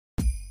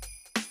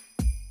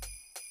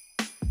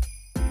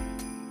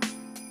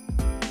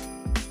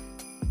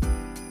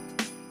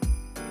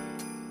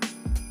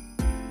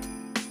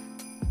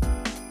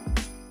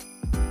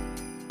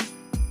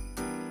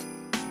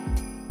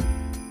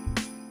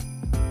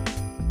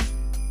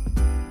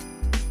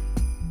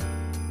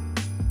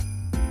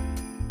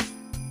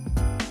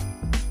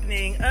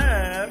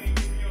of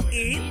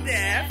Eat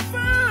That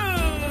Food.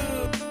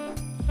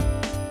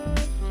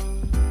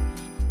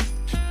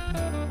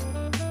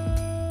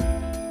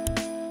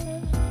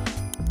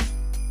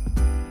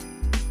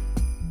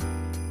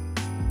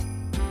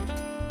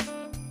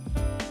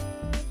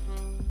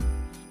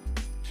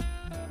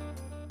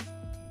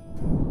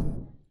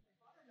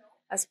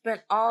 I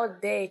spent all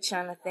day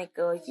trying to think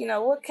of,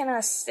 what can I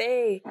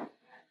say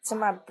to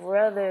my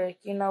brother?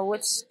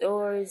 What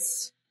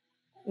stories,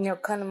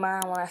 come to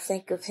mind when I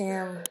think of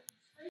him.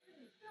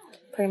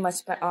 Pretty much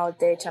spent all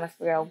day trying to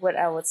figure out what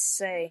I would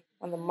say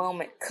when the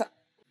moment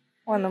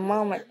You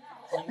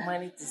might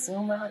need to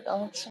zoom out,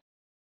 don't you?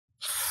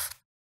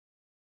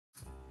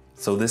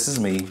 So this is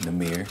me,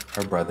 Namir,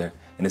 her brother,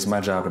 and it's my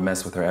job to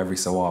mess with her every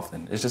so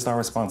often. It's just our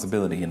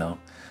responsibility,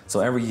 So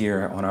every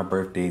year on our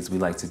birthdays, we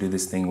like to do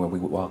this thing where we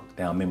walk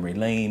down memory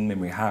lane,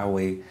 memory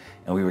highway,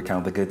 and we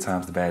recount the good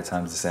times, the bad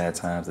times, the sad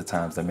times, the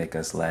times that make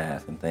us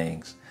laugh and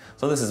things.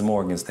 So this is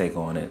Morgan's take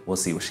on it. We'll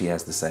see what she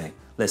has to say.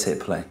 Let's hit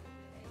play.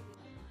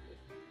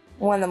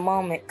 When the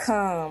moment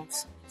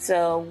comes.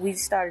 So we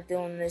started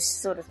doing this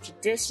sort of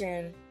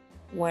tradition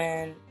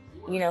when,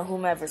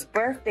 whomever's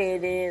birthday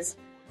it is,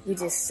 we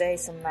just say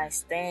some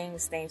nice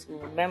things we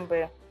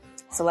remember.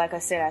 So like I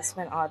said, I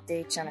spent all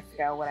day trying to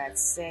figure out what I'd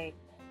say.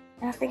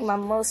 And I think my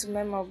most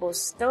memorable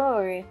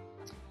story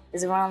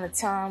is around the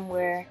time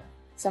where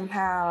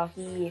somehow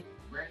he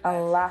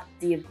unlocked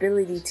the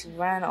ability to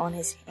run on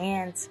his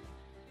hands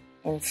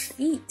and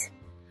feet.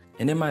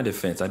 And in my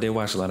defense, I did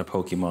watch a lot of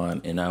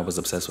Pokemon, and I was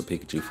obsessed with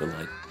Pikachu for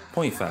like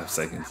 0.5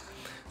 seconds.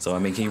 So,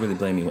 can you really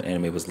blame me when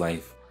anime was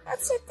life?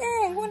 That's the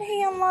thing. When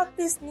he unlocked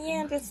this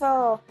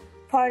Neanderthal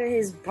part of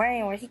his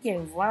brain where he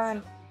can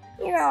run,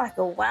 like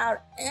a wild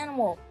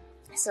animal.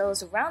 So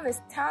it's around this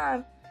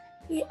time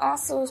he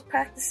also was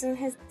practicing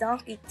his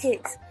donkey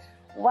kicks.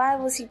 Why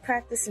was he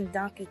practicing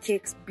donkey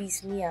kicks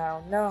beats me, I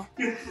don't know.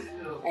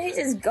 And he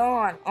just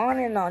gone on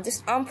and on,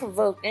 just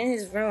unprovoked in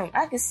his room.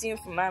 I can see him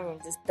from my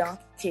room just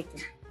donkey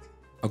kicking.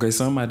 Okay,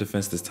 so in my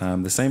defense this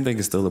time, the same thing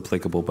is still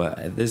applicable, but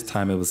at this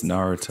time it was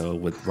Naruto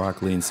with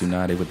Rock Lee and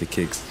Tsunade with the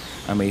kicks.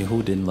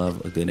 Who didn't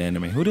love a good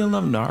anime? Who didn't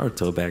love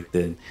Naruto back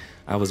then?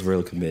 I was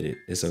real committed.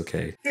 It's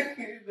okay.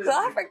 So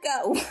I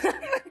forgot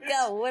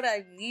what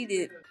I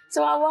needed.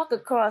 So I walk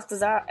across,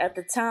 because at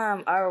the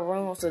time, our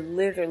rooms were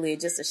literally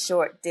just a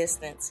short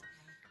distance.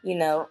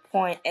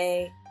 Point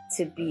A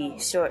to B,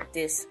 short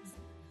distance.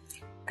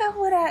 Got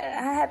what I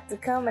had to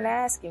come and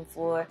ask him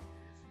for.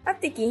 I'm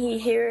thinking he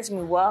hears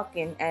me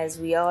walking, as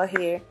we all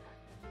hear,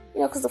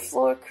 because the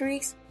floor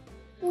creaks.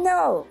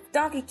 No,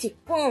 donkey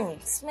kick, boom,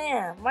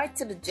 slam, right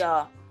to the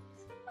jaw.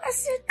 I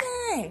said,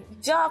 dang,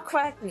 jaw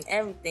cracked and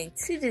everything.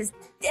 To this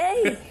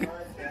day,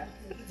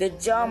 the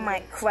jaw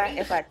might crack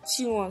if I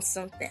chew on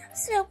something. I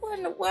said, what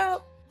in the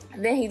world?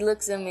 And then he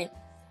looks at me.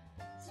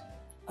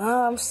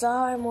 Oh, I'm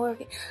sorry,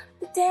 Morgan.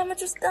 The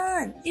damage was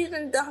done. You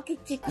done donkey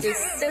kicked your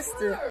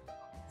sister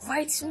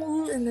right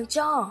smooth in the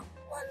jaw.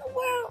 What in the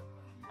world?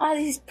 Are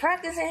these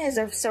practicing his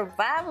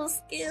survival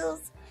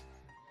skills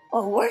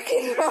or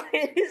working on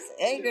his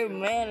anger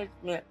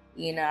management?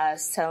 I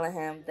was telling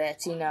him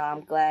that,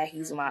 I'm glad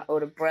he's my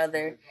older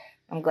brother.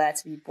 I'm glad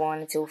to be born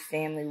into a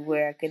family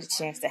where I get a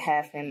chance to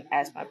have him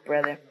as my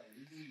brother.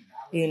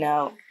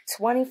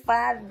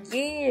 25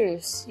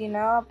 years,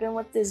 I've been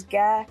with this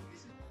guy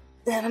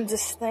that I'm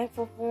just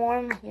thankful for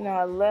him.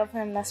 I love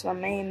him. That's my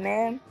main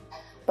man.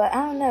 But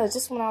I don't know,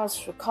 just when I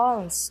was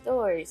recalling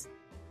stories,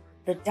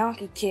 the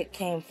donkey kick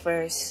came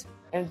first,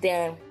 and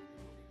then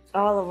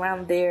all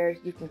around there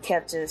you can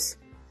catch us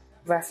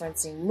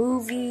referencing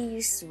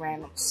movies,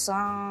 random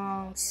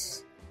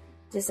songs,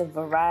 just a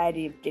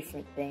variety of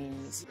different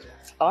things.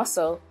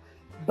 Also,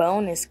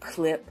 bonus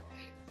clip,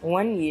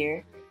 one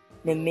year,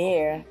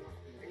 Namir,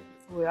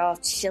 we're all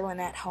chilling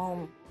at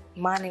home,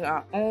 minding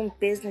our own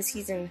business.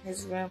 He's in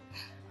his room,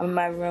 I'm in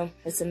my room.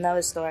 It's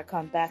another story. I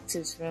come back to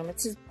his room.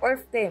 It's his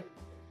birthday.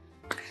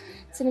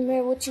 So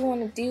Namir, what you want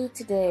to do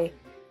today?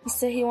 He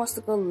said he wants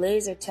to go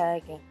laser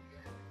tagging.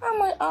 I'm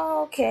like,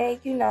 oh, okay,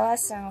 that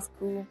sounds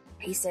cool.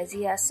 He says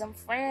he has some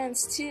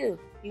friends, too,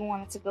 he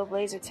wanted to go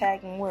laser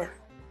tagging with.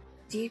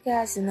 Do you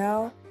guys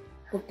know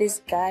that this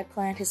guy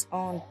planned his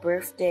own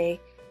birthday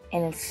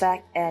and, in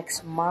fact,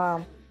 asked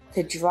Mom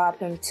to drop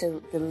him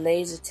to the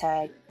laser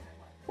tag?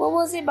 What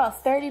was it,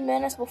 about 30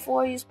 minutes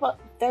before this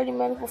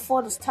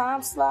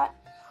time slot?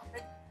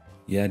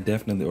 Yeah, I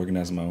definitely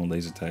organized my own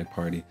laser tag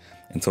party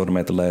and told them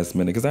at the last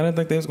minute because I didn't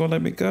think they was going to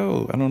let me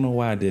go. I don't know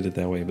why I did it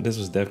that way, but this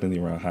was definitely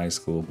around high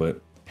school.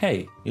 But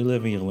hey, you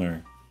live and you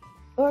learn.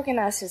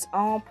 Organized his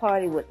own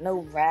party with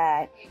no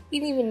ride. We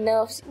didn't even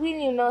know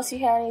if she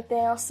had anything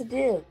else to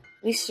do.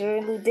 We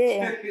surely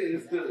did.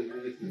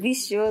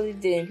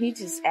 He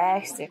just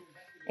asked her.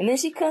 And then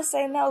she couldn't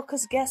say no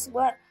because guess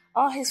what?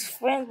 All his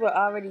friends were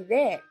already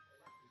there.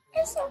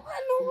 And so what in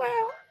the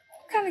world?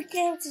 What kind of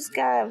game is this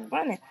guy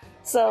running?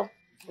 So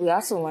we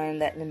also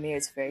learned that Namir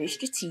is very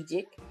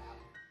strategic.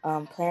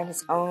 Planned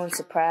his own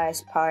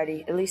surprise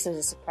party. At least it was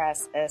a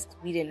surprise to us.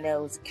 We didn't know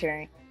it was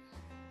occurring.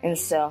 And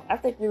so I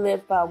think we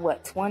lived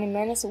about 20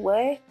 minutes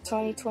away,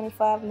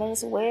 25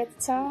 minutes away at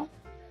the time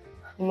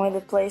from where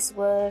the place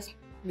was.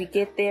 We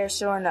get there,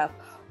 sure enough,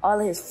 all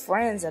of his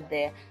friends are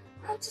there.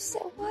 I just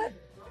said, what?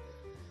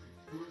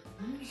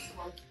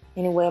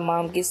 Anyway,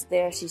 Mom gets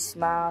there, she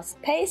smiles,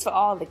 pays for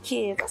all the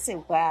kids. I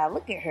said, wow,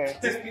 look at her,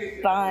 just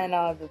buying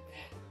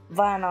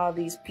all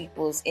these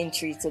people's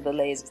entry to the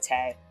laser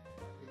tag.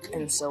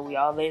 And so we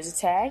all laser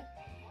tag,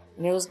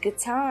 and it was a good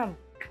time.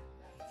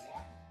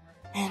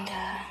 And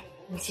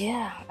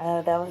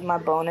that was my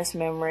bonus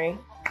memory.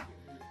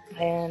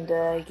 And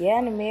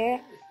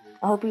Namir,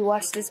 I hope you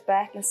watch this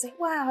back and say,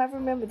 wow, I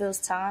remember those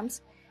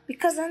times,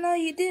 because I know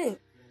you do,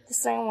 the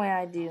same way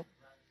I do.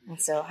 And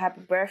so,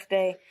 happy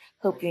birthday.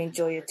 Hope you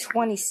enjoy your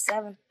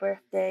 27th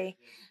birthday.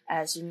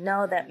 As you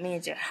know, that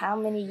means you're how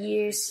many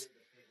years?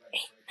 8,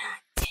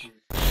 9,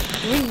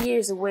 10. 3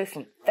 years away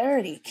from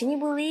 30. Can you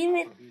believe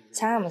it?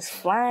 Time is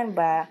flying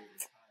by.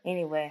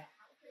 Anyway,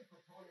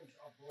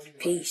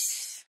 peace.